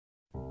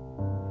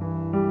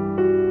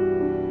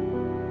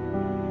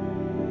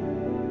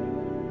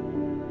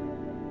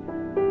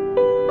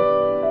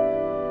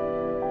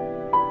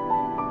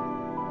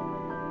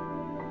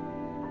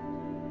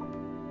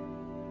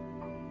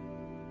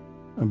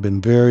I've been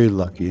very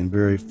lucky and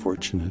very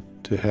fortunate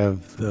to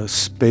have the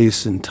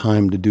space and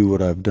time to do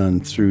what I've done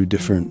through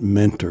different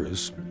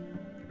mentors.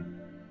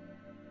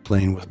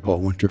 Playing with Paul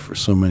Winter for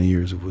so many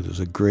years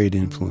was a great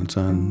influence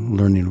on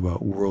learning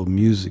about world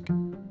music.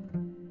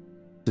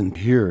 And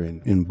here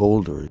in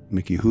Boulder,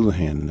 Mickey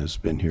Houlihan has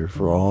been here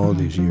for all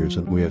these years,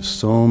 and we have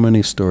so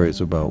many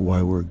stories about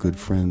why we're good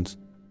friends.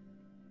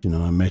 You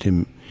know, I met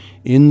him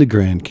in the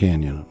Grand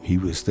Canyon. He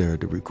was there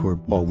to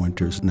record Paul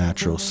Winter's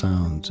natural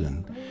sounds,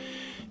 and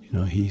you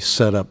know, he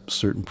set up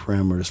certain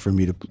parameters for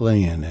me to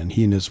play in. And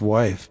he and his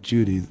wife,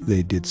 Judy,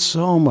 they did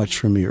so much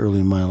for me early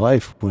in my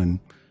life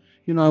when,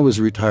 you know, I was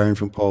retiring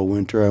from Paul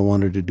Winter. I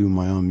wanted to do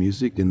my own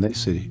music, and they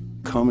said,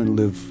 come and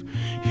live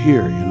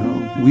here, you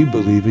know. We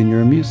believe in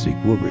your music.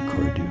 We'll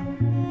record you.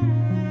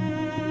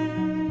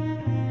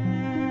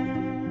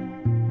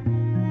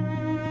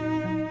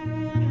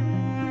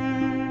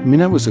 I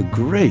mean, that was a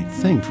great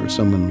thing for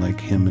someone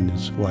like him and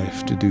his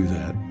wife to do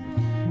that.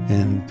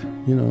 And,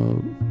 you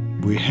know,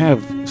 we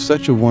have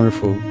such a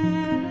wonderful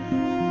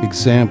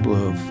example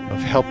of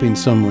helping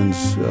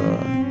someone's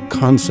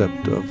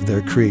concept of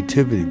their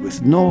creativity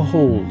with no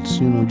holds.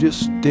 You know,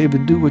 just,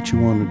 David, do what you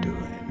want to do.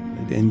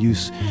 And you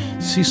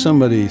see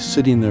somebody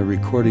sitting there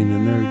recording,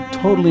 and they're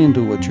totally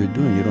into what you're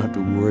doing. You don't have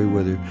to worry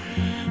whether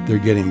they're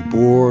getting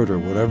bored or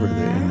whatever,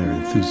 and they're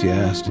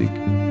enthusiastic.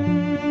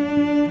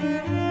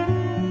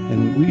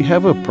 And we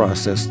have a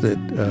process that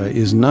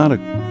is not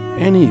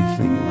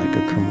anything like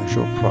a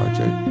commercial project.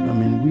 I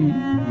mean,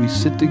 we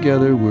sit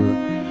together, we're,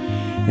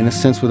 in a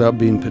sense, without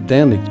being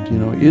pedantic, you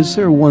know, is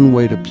there one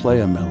way to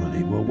play a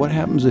melody? Well, what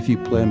happens if you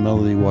play a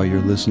melody while you're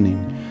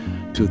listening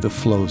to the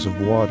flows of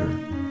water?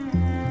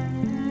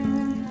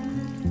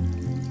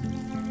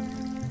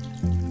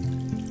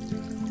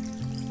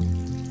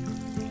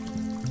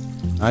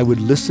 I would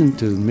listen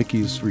to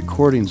Mickey's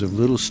recordings of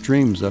little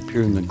streams up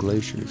here in the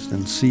glaciers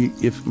and see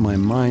if my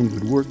mind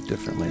would work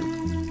differently.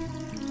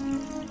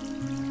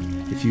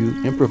 If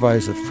you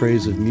improvise a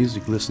phrase of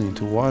music listening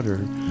to water,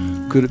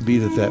 could it be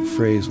that that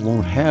phrase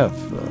won't have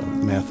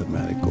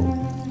mathematical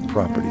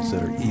properties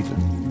that are even?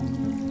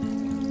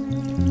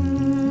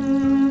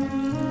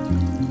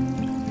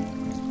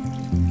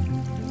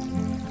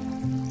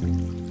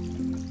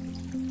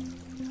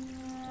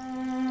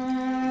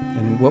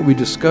 And what we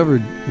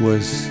discovered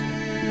was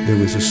there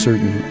was a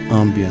certain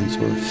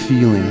ambience or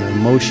feeling or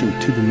emotion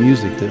to the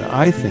music that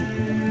I think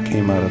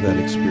came out of that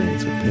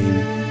experience of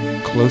paying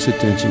close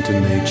attention to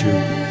nature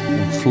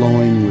and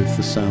flowing with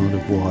the sound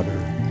of water.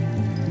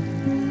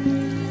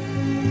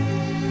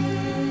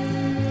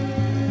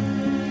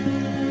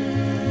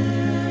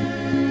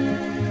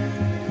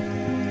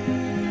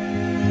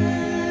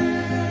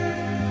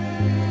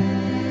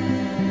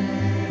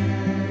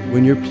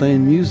 When you're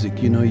playing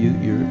music, you know, if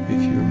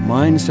your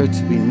mind starts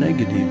to be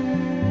negative,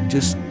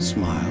 just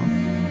smile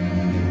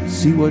and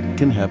see what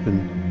can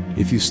happen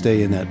if you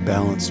stay in that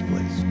balanced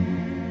place.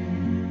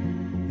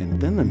 And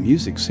then the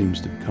music seems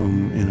to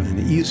come in an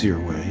easier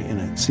way, and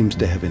it seems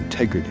to have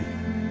integrity.